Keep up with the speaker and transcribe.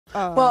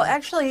Well,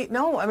 actually,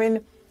 no. I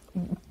mean,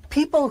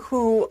 people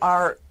who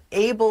are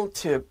able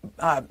to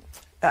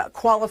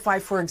qualify,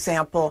 for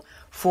example,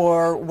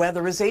 for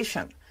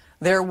weatherization.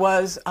 There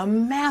was a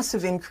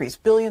massive increase,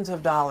 billions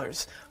of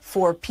dollars,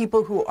 for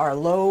people who are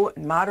low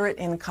and moderate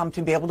income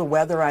to be able to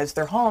weatherize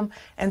their home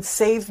and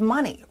save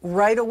money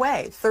right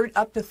away.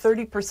 Up to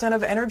 30%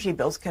 of energy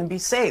bills can be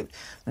saved.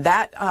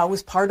 That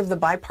was part of the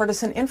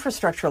bipartisan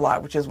infrastructure law,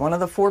 which is one of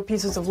the 4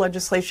 pieces of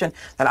legislation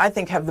that I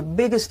think have the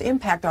biggest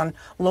impact on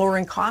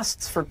lowering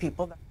costs for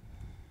people.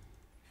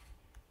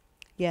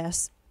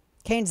 Yes.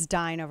 Kane's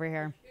dying over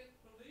here.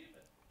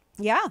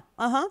 Yeah.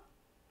 Uh-huh.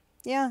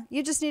 Yeah.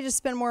 You just need to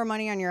spend more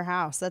money on your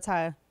house. That's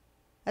how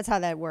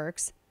that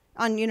works.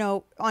 On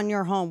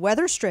your home.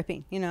 Weather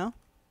stripping,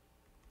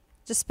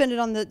 Just spend it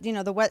on the,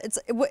 the wet.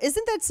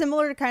 Isn't that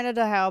similar to kind of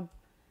to how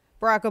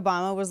Barack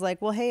Obama was like,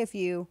 well, hey, if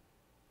you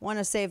want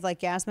to save like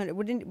gas money,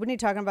 wouldn't he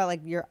talking about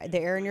like the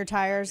air in your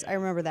tires? I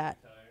remember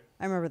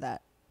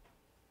that.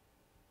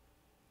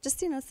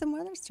 Just, some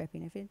weather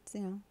stripping. If it's,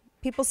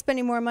 people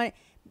spending more money.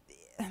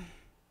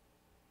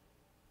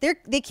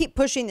 They keep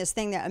pushing this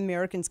thing that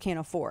Americans can't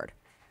afford.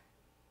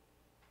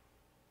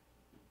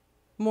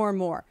 More and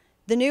more.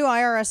 The new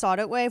IRS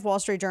audit wave, Wall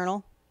Street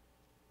Journal,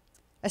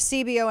 a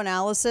CBO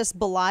analysis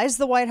belies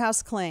the White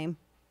House claim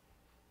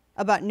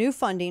about new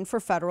funding for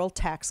federal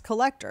tax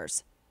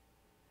collectors.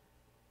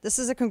 This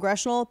is a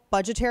Congressional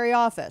Budgetary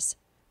Office.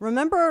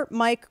 Remember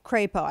Mike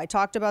Crapo? I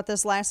talked about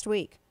this last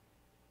week.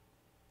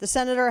 The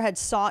senator had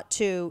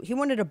he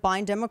wanted to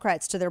bind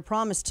Democrats to their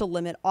promise to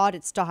limit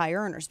audits to high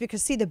earners.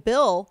 Because, see, the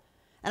bill,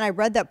 and I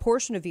read that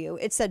portion of you,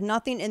 it said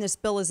nothing in this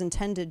bill is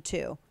intended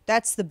to.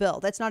 That's the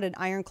bill. That's not an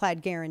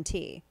ironclad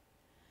guarantee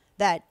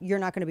that you're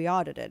not going to be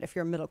audited if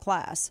you're middle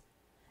class.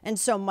 And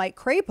so Mike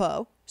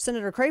Crapo,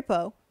 Senator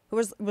Crapo, who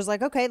was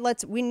like, okay,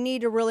 we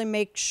need to really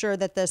make sure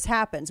that this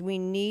happens. We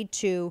need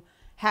to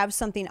have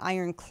something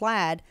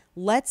ironclad.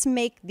 Let's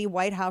make the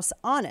White House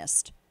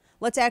honest.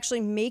 Let's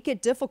actually make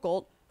it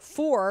difficult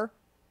or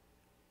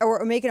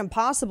make it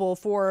impossible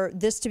for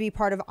this to be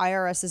part of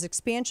IRS's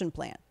expansion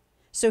plan.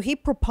 So he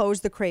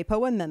proposed the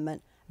Crapo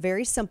Amendment,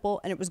 very simple,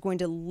 and it was going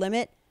to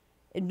limit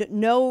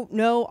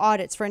no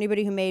audits for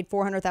anybody who made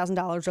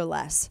 $400,000 or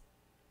less.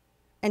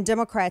 And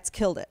Democrats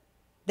killed it.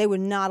 They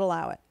would not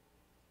allow it.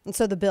 And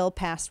so the bill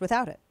passed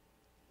without it.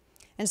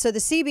 And so the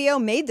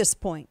CBO made this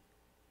point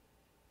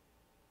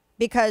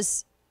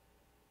because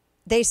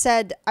they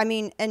said,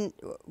 and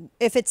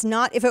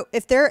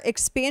if their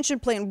expansion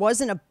plan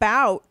wasn't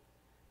about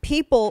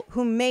people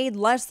who made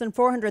less than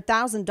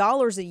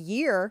 $400,000 a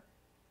year,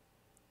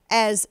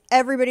 as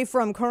everybody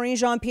from Karine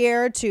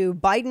Jean-Pierre to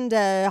Biden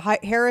to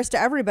Harris to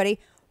everybody,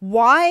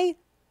 why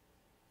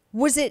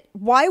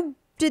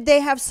did they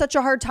have such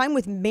a hard time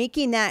with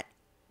making that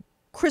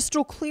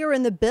crystal clear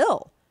in the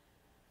bill?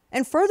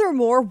 And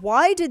furthermore,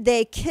 why did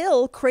they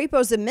kill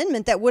Crapo's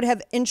amendment that would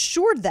have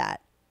ensured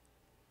that?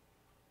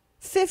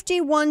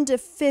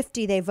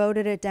 51-50, they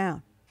voted it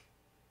down.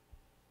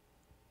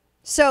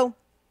 So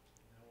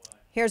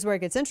here's where it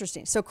gets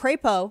interesting. So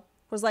Crapo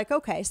was like,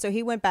 okay, so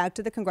he went back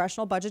to the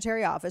Congressional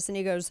Budgetary Office and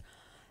he goes,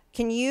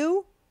 can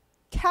you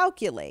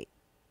calculate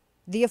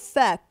the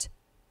effect,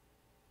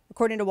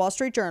 according to Wall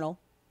Street Journal,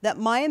 that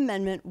my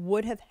amendment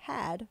would have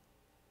had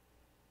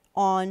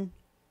on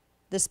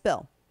this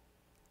bill?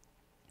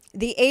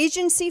 The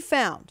agency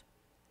found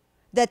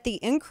that the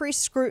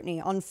increased scrutiny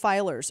on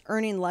filers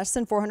earning less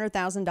than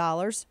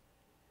 $400,000,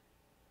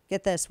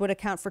 get this, would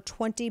account for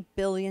 $20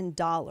 billion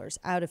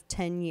out of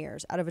 10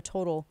 years, out of a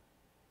total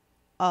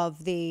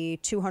of the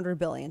 $200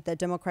 billion that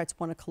Democrats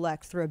want to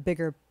collect through a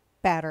bigger,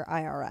 badder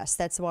IRS.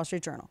 That's the Wall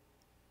Street Journal.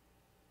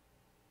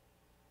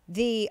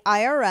 The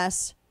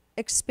IRS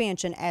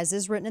expansion, as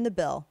is written in the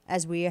bill,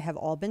 as we have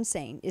all been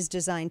saying, is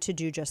designed to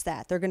do just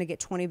that. They're going to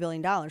get $20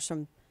 billion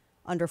from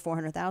under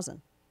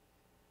 $400,000.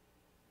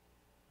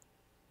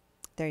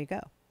 There you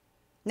go.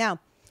 Now,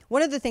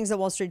 one of the things that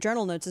Wall Street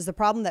Journal notes is the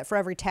problem that for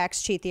every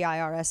tax cheat the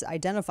IRS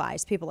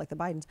identifies, people like the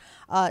Bidens,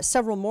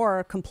 several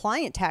more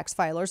compliant tax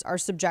filers are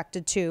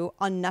subjected to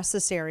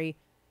unnecessary,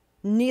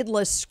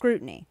 needless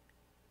scrutiny.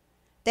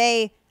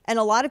 And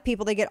a lot of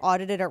people, they get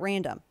audited at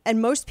random.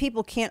 And most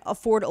people can't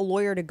afford a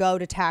lawyer to go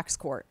to tax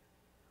court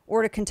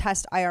or to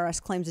contest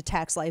IRS claims of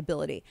tax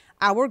liability.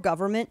 Our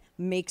government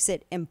makes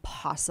it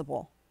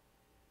impossible.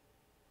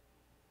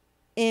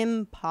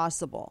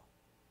 Impossible.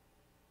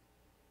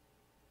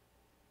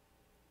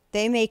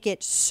 They make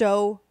it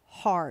so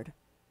hard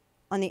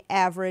on the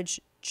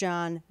average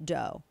John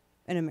Doe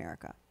in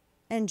America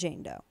and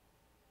Jane Doe.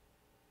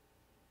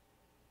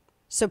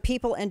 So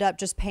people end up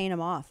just paying them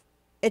off.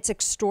 It's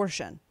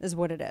extortion is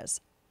what it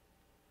is.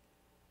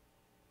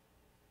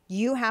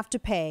 You have to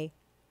pay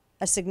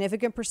a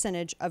significant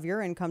percentage of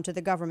your income to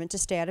the government to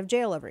stay out of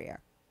jail every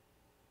year.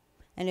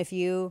 And if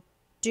you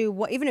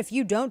do, even if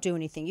you don't do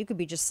anything, you could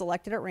be just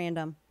selected at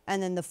random,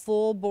 and then the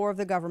full bore of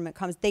the government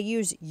comes. They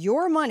use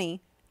your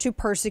money to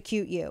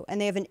persecute you,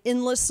 and they have an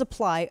endless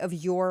supply of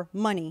your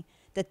money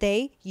that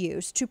they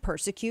use to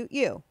persecute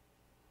you.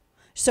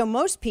 So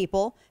most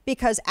people,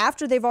 because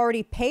after they've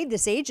already paid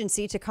this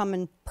agency to come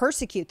and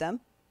persecute them,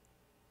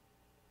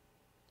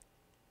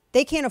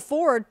 they can't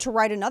afford to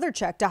write another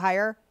check to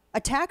hire a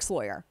tax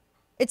lawyer.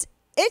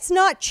 It's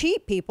not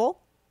cheap,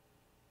 people.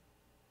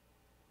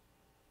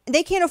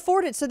 They can't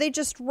afford it, so they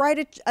just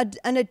write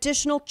an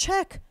additional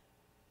check.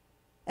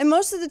 And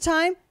most of the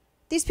time,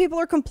 these people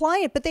are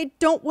compliant, but they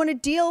don't want to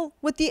deal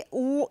with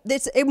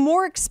it's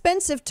more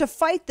expensive to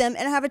fight them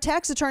and have a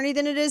tax attorney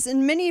than it is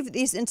in many of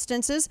these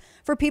instances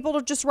for people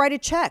to just write a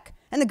check.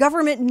 And the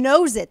government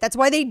knows it. That's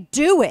why they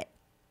do it.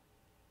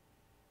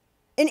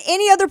 In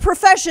any other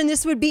profession,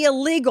 this would be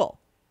illegal.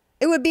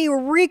 It would be a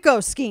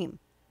RICO scheme.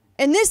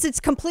 In this, it's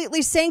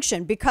completely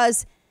sanctioned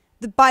because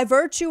by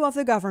virtue of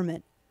the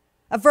government,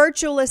 a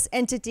virtueless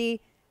entity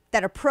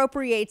that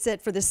appropriates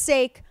it for the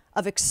sake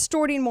of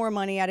extorting more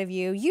money out of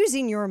you,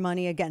 using your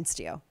money against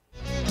you.